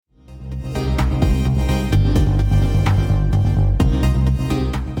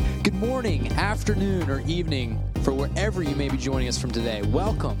afternoon, or evening for wherever you may be joining us from today.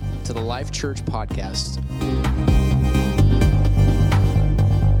 Welcome to the Life Church Podcast.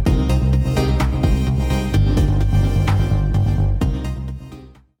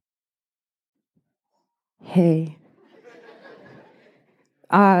 Hey.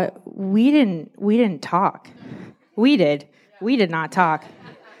 We didn't talk. We did not talk.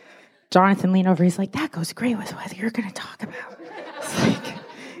 Jonathan leaned over, he's like, that goes great with what you're going to talk about. It's like,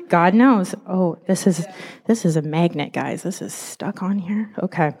 God knows. Oh, this is a magnet, guys. This is stuck on here.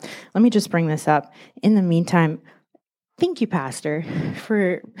 Okay, let me just bring this up. In the meantime, thank you, Pastor,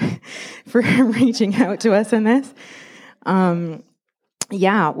 for reaching out to us in this.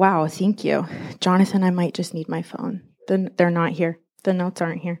 Yeah, wow, thank you. Jonathan, I might just need my phone. They're not here. The notes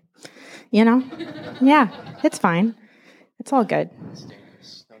aren't here. You know? Yeah, it's fine. It's all good.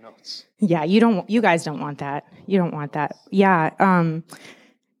 No notes. Yeah, you guys don't want that. You don't want that. Yeah,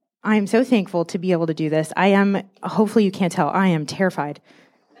 I'm so thankful to be able to do this. Hopefully you can't tell, I am terrified.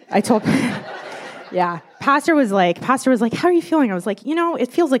 I told yeah, Pastor was like, how are you feeling? I was like,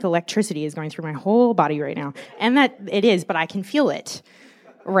 it feels like electricity is going through my whole body right now. And that it is, but I can feel it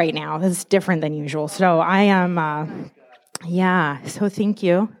right now. It's different than usual. So I am, so thank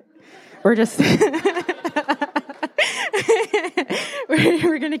you. We're just,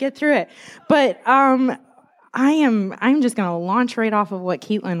 we're going to get through it. But I'm just going to launch right off of what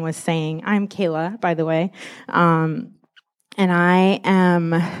Caitlin was saying. I'm Kayla, by the way. And I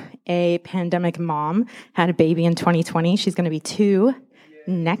am a pandemic mom, had a baby in 2020. She's going to be 2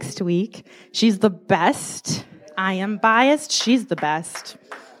 next week. She's the best. I am biased. She's the best.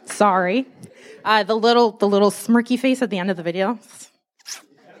 Sorry. The little smirky face at the end of the video.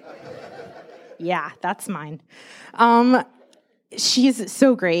 Yeah, that's mine. She's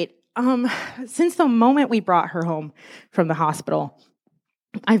so great. Since the moment we brought her home from the hospital,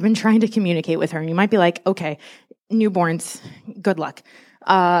 I've been trying to communicate with her. And you might be like, okay, newborns, good luck.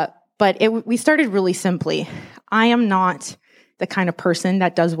 But we started really simply. I am not the kind of person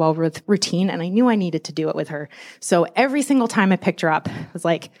that does well with routine, and I knew I needed to do it with her. So every single time I picked her up, I was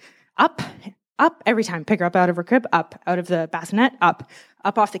like, up, every time. Pick her up out of her crib, up, out of the bassinet, up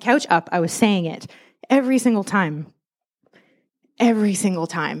off the couch, up. I was saying it every single time. And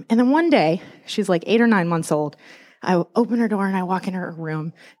then one day, she's like 8 or 9 months old. I open her door and I walk in her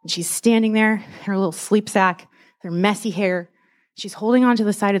room, and she's standing there, her little sleep sack, her messy hair. She's holding onto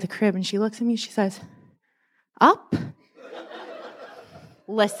the side of the crib, and she looks at me, she says, up?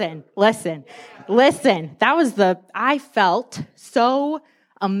 Listen. I felt so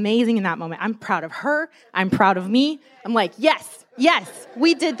amazing in that moment. I'm proud of her. I'm proud of me. I'm like, yes,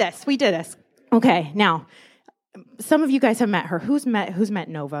 we did this. Okay, now, some of you guys have met her. Who's met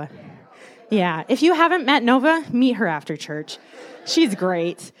Nova? Yeah, if you haven't met Nova, meet her after church. She's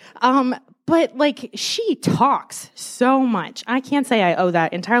great. But she talks so much. I can't say I owe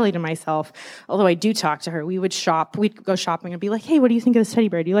that entirely to myself, although I do talk to her. We would shop. We'd go shopping and be like, hey, what do you think of this teddy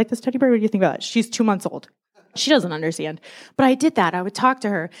bear? Do you like this teddy bear? What do you think about it? She's 2 months old. She doesn't understand. But I did that. I would talk to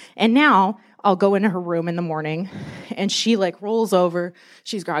her. And now I'll go into her room in the morning, and she rolls over.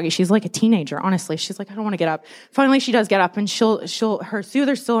 She's groggy. She's like a teenager, honestly. She's like, I don't want to get up. Finally, she does get up, and her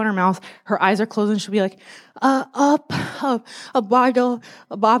soother's still in her mouth. Her eyes are closed, and she'll be like, a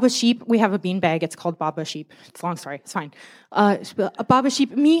baba sheep. We have a bean bag. It's called baba sheep. It's a long story. It's fine. A baba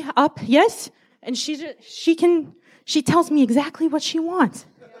sheep, me, up, yes. And she tells me exactly what she wants.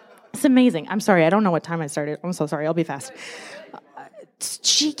 It's amazing. I'm sorry. I don't know what time I started. I'm so sorry. I'll be fast.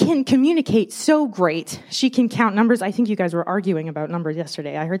 She can communicate so great. She can count numbers. I think you guys were arguing about numbers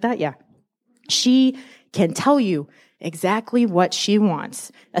yesterday. I heard that? Yeah. She can tell you exactly what she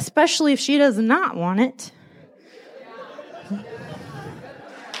wants, especially if she does not want it.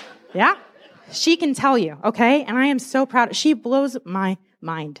 Yeah. She can tell you, okay? And I am so proud. She blows my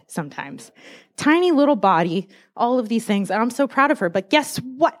mind sometimes. Tiny little body, all of these things. And I'm so proud of her. But guess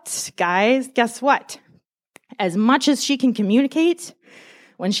what, guys? Guess what? As much as she can communicate,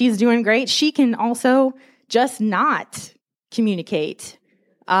 when she's doing great, she can also just not communicate.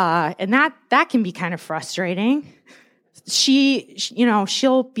 And that can be kind of frustrating.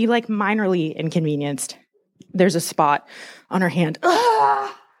 She'll be minorly inconvenienced. There's a spot on her hand.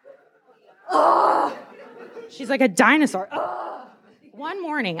 She's like a dinosaur. One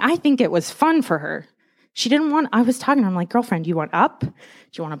morning, I think it was fun for her. I was talking to her, I'm like, girlfriend, do you want up? Do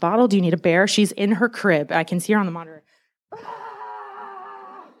you want a bottle? Do you need a bear? She's in her crib. I can see her on the monitor.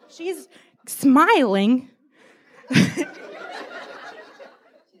 She's smiling. She's a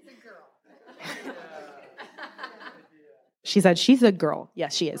girl. She said she's a girl.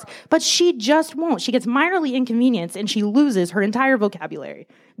 Yes, she is. But she just won't. She gets minorly inconvenienced, and she loses her entire vocabulary.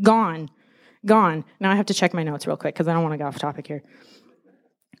 Gone. Gone. Now I have to check my notes real quick because I don't want to go off topic here.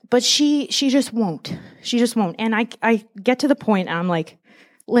 But she just won't. She just won't. And I get to the point and I'm like,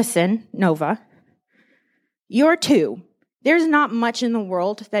 listen, Nova, you're 2. There's not much in the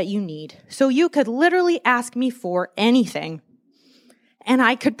world that you need. So you could literally ask me for anything, and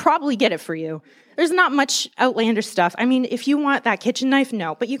I could probably get it for you. There's not much outlandish stuff. I mean, if you want that kitchen knife,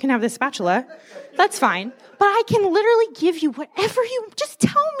 no, but you can have this spatula. That's fine. But I can literally give you whatever you, just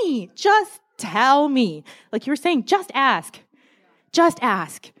tell me. Just tell me. Like you were saying, just ask. Just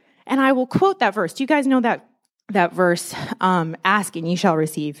ask. And I will quote that verse. Do you guys know that verse, ask and ye shall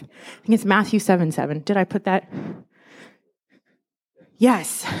receive? I think it's Matthew 7:7. Did I put that?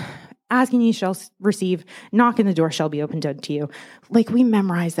 Yes. Ask and ye shall receive. Knock and the door shall be opened unto you. Like we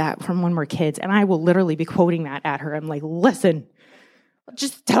memorize that from when we're kids. And I will literally be quoting that at her. I'm like, listen,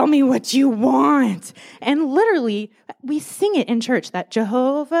 just tell me what you want. And literally we sing it in church, that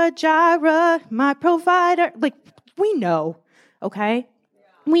Jehovah Jireh, my provider. Like we know, okay?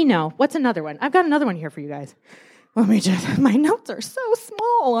 We know. What's another one? I've got another one here for you guys. My notes are so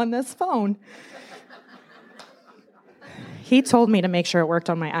small on this phone. He told me to make sure it worked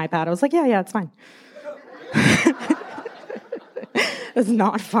on my iPad. I was like, yeah, it's fine. It's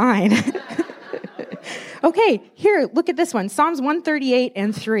not fine. Okay, here, look at this one. Psalms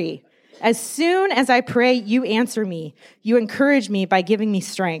 138:3. As soon as I pray, you answer me. You encourage me by giving me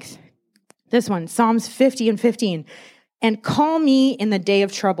strength. This one, Psalms 50:15. And call me in the day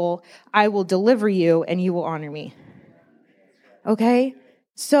of trouble. I will deliver you and you will honor me. Okay?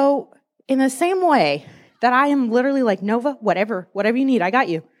 So in the same way that I am literally like, Nova, whatever you need, I got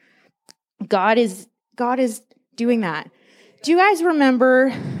you. God is doing that. Do you guys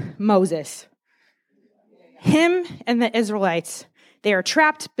remember Moses? Him and the Israelites, they are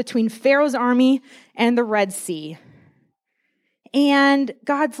trapped between Pharaoh's army and the Red Sea. And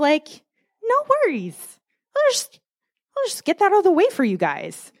God's like, no worries. I'll just get that out of the way for you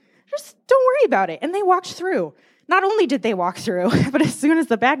guys. Just don't worry about it. And they walked through. Not only did they walk through, but as soon as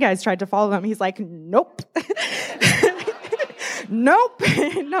the bad guys tried to follow them, he's like, nope. Nope.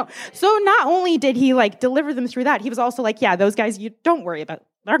 No. So not only did he deliver them through that, he was also like, yeah, those guys, you don't worry about it.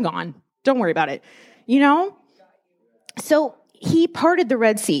 They're gone. Don't worry about it. You know? So he parted the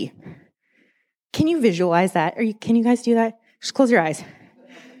Red Sea. Can you visualize that? Can you guys do that? Just close your eyes.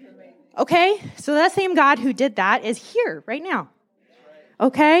 Okay? So that same God who did that is here right now.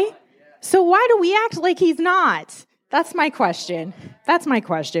 Okay? So why do we act like he's not? That's my question.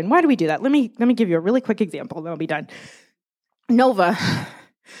 Why do we do that? Let me give you a really quick example, then I'll be done. Nova,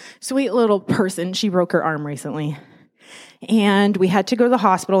 sweet little person, she broke her arm recently. And we had to go to the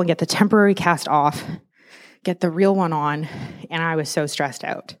hospital and get the temporary cast off, get the real one on, and I was so stressed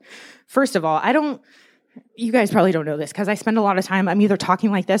out. First of all, you guys probably don't know this because I spend a lot of time, I'm either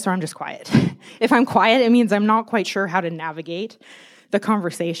talking like this or I'm just quiet. If I'm quiet, it means I'm not quite sure how to navigate the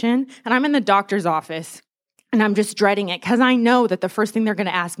conversation. And I'm in the doctor's office and I'm just dreading it because I know that the first thing they're going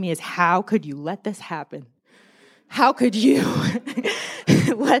to ask me is, how could you let this happen? How could you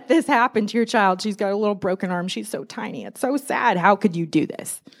let this happen to your child? She's got a little broken arm. She's so tiny. It's so sad. How could you do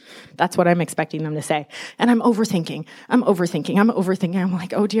this? That's what I'm expecting them to say. And I'm overthinking. I'm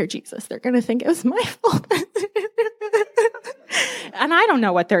like, oh, dear Jesus, they're going to think it was my fault. And I don't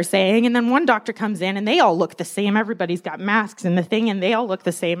know what they're saying. And then one doctor comes in and they all look the same. Everybody's got masks and the thing, and they all look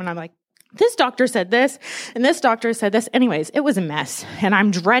the same. And I'm like, this doctor said this, and this doctor said this. Anyways, it was a mess. And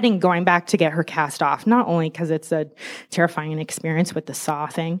I'm dreading going back to get her cast off, not only because it's a terrifying experience with the saw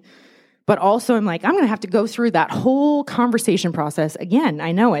thing, but also I'm like, I'm going to have to go through that whole conversation process again.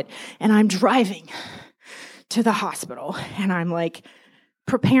 I know it. And I'm driving to the hospital, and I'm like,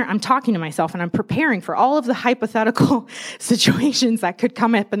 I'm talking to myself, and I'm preparing for all of the hypothetical situations that could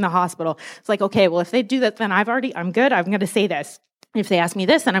come up in the hospital. It's like, okay, well, if they do that, then I'm good. I'm going to say this. If they ask me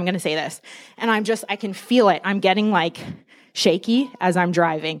this, then I'm going to say this. And I can feel it. I'm getting shaky as I'm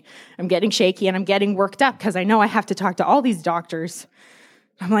driving. I'm getting shaky and I'm getting worked up because I know I have to talk to all these doctors.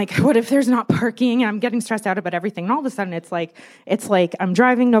 I'm like, what if there's not parking? And I'm getting stressed out about everything. And all of a sudden it's like I'm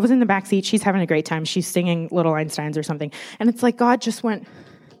driving. Nova's in the back seat. She's having a great time. She's singing Little Einsteins or something. And it's like God just went,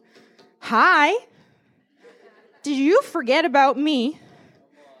 hi, did you forget about me?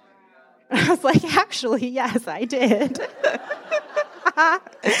 I was like, actually, yes, I did.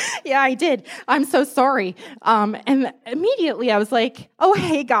 Yeah, I did. I'm so sorry. And immediately I was like, oh,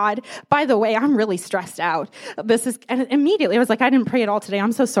 hey, God, by the way, I'm really stressed out. And immediately I was like, I didn't pray at all today.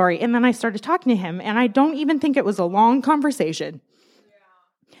 I'm so sorry. And then I started talking to him, and I don't even think it was a long conversation.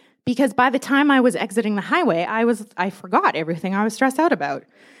 Because by the time I was exiting the highway, I forgot everything I was stressed out about.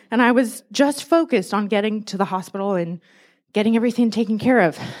 And I was just focused on getting to the hospital and getting everything taken care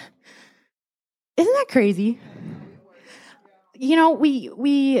of. Isn't that crazy? You know,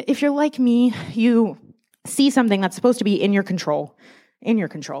 we if you're like me, you see something that's supposed to be in your control.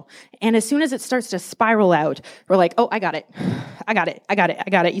 And as soon as it starts to spiral out, we're like, oh, I got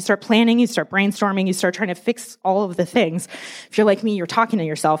it. You start planning, you start brainstorming, you start trying to fix all of the things. If you're like me, you're talking to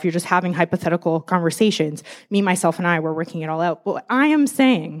yourself, you're just having hypothetical conversations. Me, myself, and I, we're working it all out. But what I am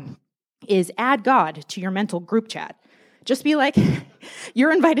saying is add God to your mental group chat. Just be like,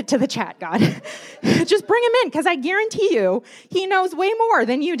 you're invited to the chat, God. Just bring him in, because I guarantee you, he knows way more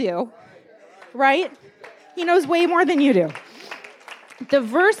than you do, right? He knows way more than you do. The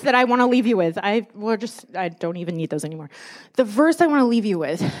verse that I want to leave you with, I don't even need those anymore. The verse I want to leave you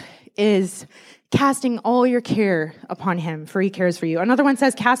with is casting all your care upon him, for he cares for you. Another one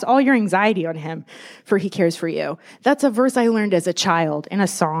says, cast all your anxiety on him, for he cares for you. That's a verse I learned as a child in a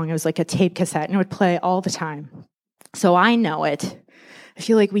song. It was like a tape cassette, and it would play all the time. So I know it. I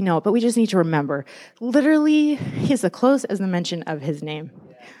feel like we know it, but we just need to remember. Literally, he's as close as the mention of his name,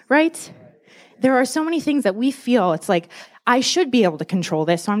 right? There are so many things that we feel it's like, I should be able to control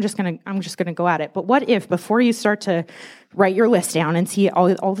this, so I'm just gonna go at it. But what if before you start to write your list down and see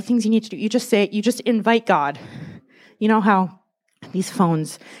all the things you need to do, you just invite God? You know how these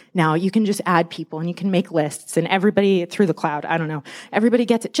phones now, you can just add people and you can make lists, and everybody through the cloud, I don't know, everybody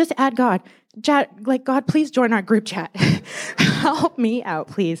gets it. Just add God. Like, God, please join our group chat. Help me out,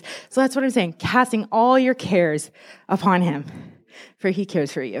 please. So that's what I'm saying. Casting all your cares upon him, for he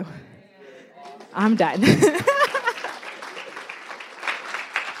cares for you. I'm done.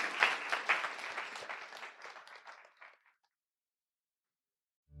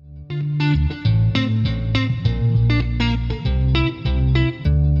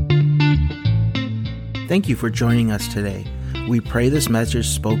 Thank you for joining us today. We pray this message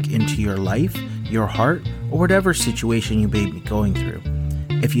spoke into your life, your heart, or whatever situation you may be going through.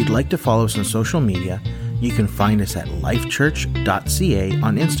 If you'd like to follow us on social media, you can find us at lifechurch.ca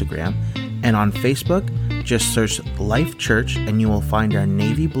on Instagram, and on Facebook, just search Life Church and you will find our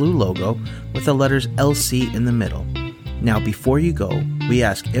navy blue logo with the letters LC in the middle. Now, before you go, we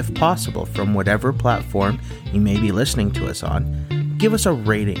ask, if possible, from whatever platform you may be listening to us on, give us a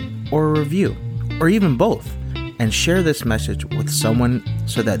rating or a review, or even both, and share this message with someone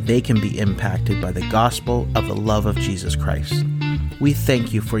so that they can be impacted by the gospel of the love of Jesus Christ. We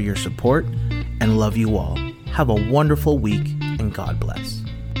thank you for your support and love you all. Have a wonderful week, and God bless.